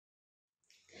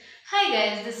Hi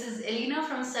guys, this is Elena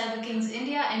from Cyber Kings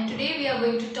India and today we are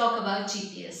going to talk about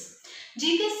GPS.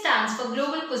 GPS stands for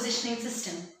Global Positioning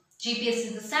System. GPS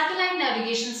is the satellite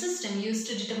navigation system used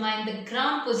to determine the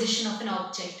ground position of an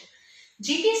object.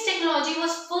 GPS technology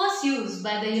was first used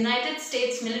by the United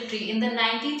States military in the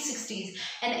 1960s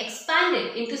and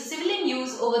expanded into civilian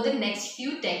use over the next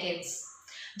few decades.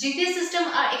 GPS systems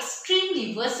are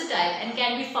extremely versatile and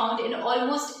can be found in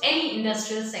almost any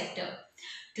industrial sector.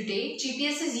 Today,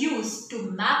 GPS is used to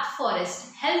map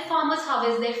forests, help farmers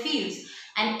harvest their fields,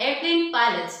 and airplane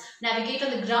pilots navigate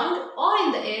on the ground or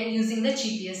in the air using the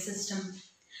GPS system.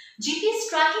 GPS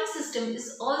tracking system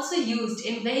is also used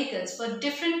in vehicles for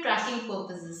different tracking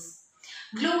purposes.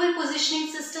 Global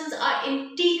positioning systems are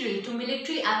integral to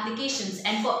military applications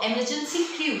and for emergency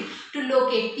crew to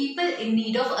locate people in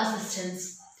need of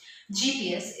assistance.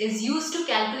 GPS is used to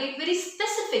calculate very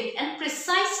specific and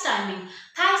precise timing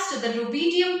thanks to the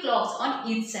rubidium clocks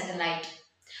on each satellite.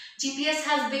 GPS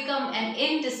has become an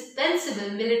indispensable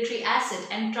military asset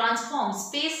and transformed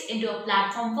space into a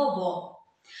platform for war.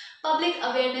 Public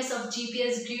awareness of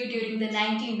GPS grew during the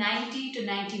 1990 to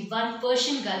 91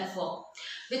 Persian Gulf War,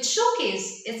 which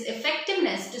showcased its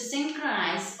effectiveness to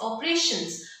synchronize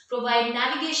operations, provide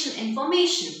navigation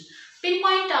information,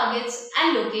 pinpoint targets,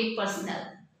 and locate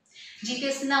personnel.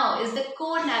 GPS now is the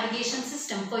core navigation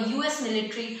system for US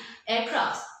military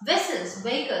aircrafts, vessels,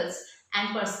 vehicles,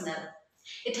 and personnel.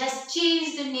 It has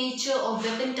changed the nature of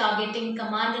weapon targeting,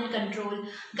 command and control,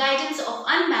 guidance of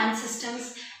unmanned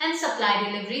systems, and supply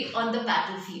delivery on the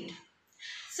battlefield.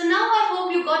 So now I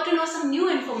hope you got to know some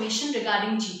new information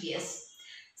regarding GPS.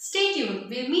 Stay tuned,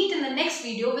 we'll meet in the next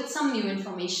video with some new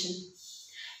information.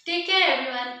 Take care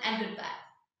everyone and goodbye.